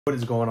What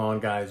is going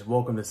on, guys?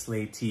 Welcome to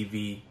Slade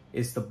TV.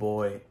 It's the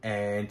boy,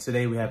 and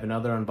today we have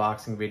another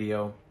unboxing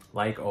video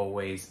like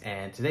always,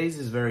 and today's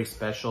is very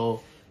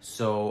special.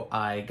 So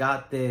I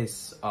got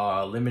this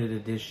limited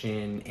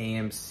edition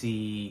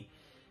AMC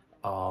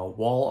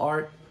wall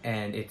art,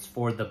 and it's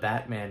for the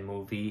Batman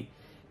movie,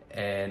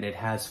 and it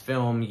has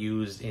film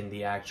used in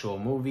the actual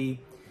movie.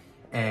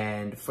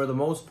 And for the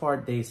most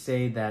part, they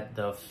say that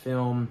the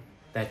film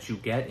that you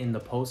get in the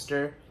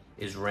poster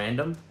is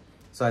random.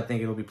 So I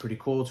think it'll be pretty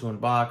cool to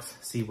unbox,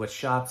 see what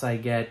shots I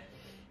get.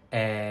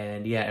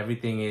 And yeah,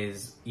 everything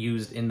is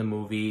used in the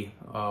movie.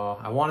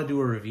 I want to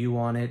do a review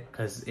on it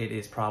because it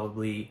is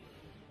probably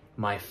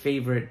my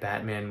favorite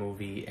Batman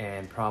movie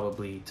and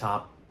probably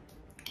top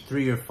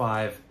 3 or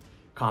 5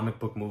 comic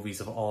book movies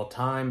of all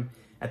time.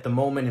 At the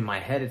moment in my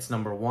head, it's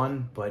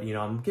 #1, but you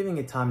know, I'm giving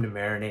it time to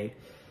marinate.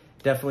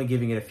 Definitely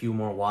giving it a few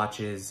more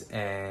watches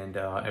and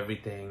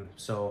everything.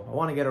 So I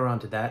want to get around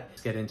to that.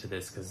 Let's get into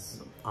this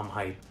because I'm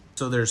hyped.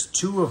 So there's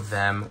 2 of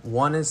them.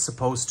 One is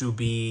supposed to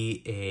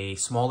be a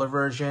smaller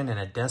version and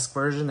a desk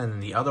version, and then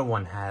the other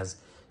one has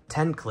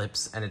 10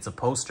 clips and it's a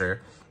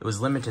poster. It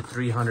was limited to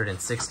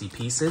 360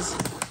 pieces.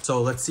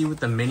 So let's see with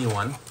the mini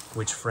one,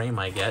 which frame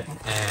I get,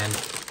 and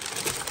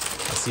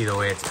let's see the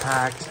way it's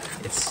packed.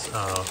 It's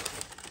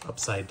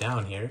upside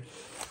down here.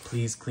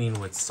 Please clean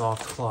with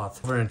soft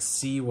cloth. Over and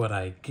see what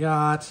I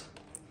got.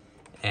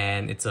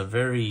 And it's a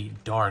very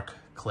dark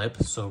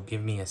clip, so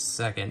give me a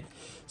second.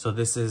 So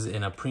this is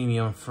in a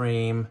premium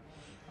frame,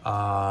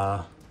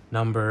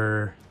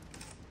 number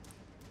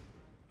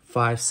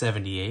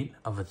 578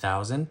 of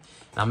 1,000.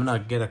 I'm gonna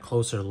get a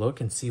closer look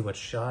and see what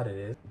shot it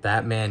is.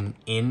 Batman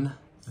in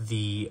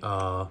the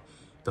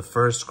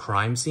first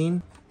crime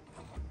scene.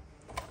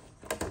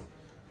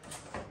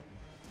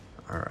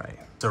 All right,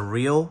 it's a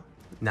reel.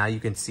 Now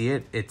you can see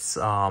it. It's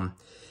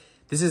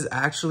this is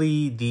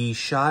actually the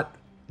shot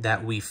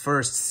that we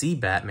first see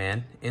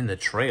Batman in the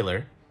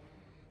trailer.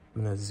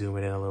 I'm gonna zoom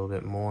it in a little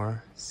bit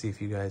more, see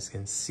if you guys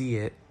can see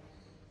it.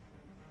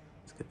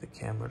 Let's get the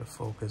camera to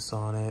focus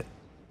on it.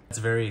 It's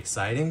very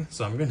exciting,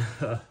 so I'm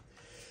gonna,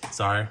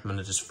 sorry, I'm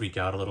gonna just freak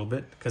out a little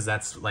bit because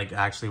that's like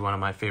actually one of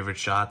my favorite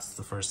shots. It's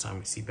the first time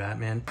we see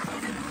Batman.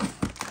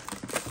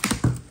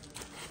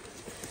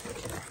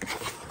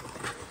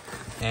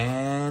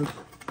 And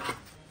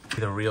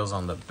the reels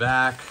on the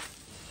back,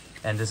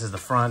 and this is the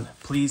front.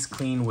 Please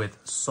clean with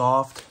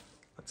soft,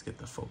 let's get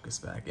the focus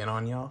back in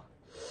on y'all.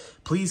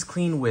 Please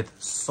clean with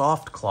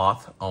soft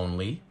cloth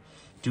only.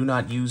 Do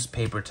not use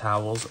paper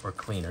towels or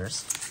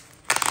cleaners.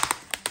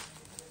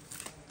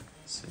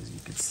 So as you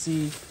can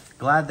see,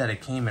 glad that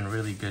it came in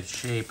really good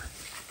shape.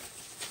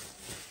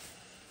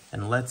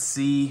 And let's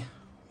see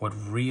what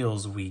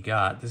reels we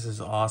got. This is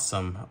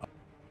awesome.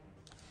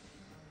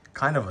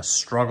 Kind of a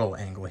struggle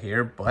angle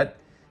here, but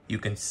you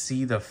can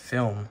see the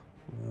film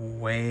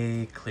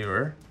way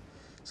clearer.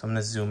 So I'm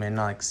gonna zoom in,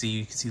 like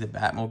you can see the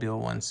Batmobile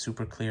one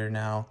super clear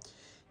now.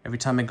 Every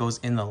time it goes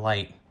in the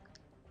light,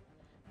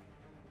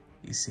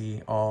 you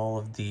see all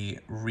of the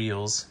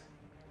reels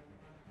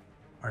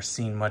are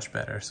seen much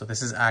better. So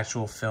this is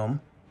actual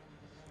film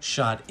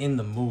shot in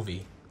the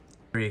movie.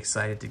 Very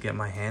excited to get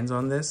my hands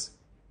on this.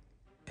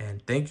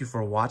 And thank you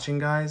for watching,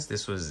 guys.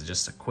 This was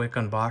just a quick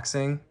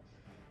unboxing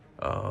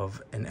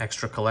of an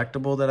extra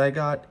collectible that I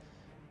got.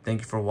 Thank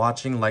you for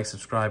watching. Like,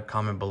 subscribe,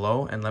 comment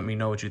below, and let me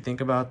know what you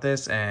think about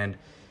this. And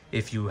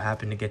if you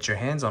happen to get your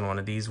hands on one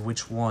of these,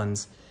 which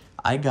ones.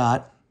 I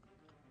got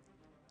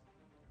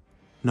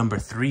number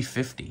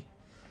 350.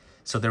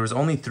 So there was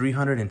only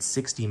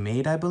 360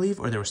 made, I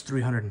believe, or there was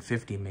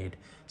 350 made.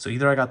 So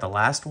either I got the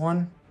last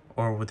one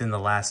or within the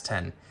last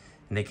 10.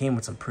 And they came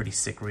with some pretty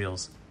sick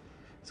reels.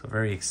 So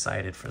very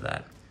excited for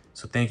that.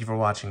 So thank you for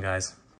watching, guys.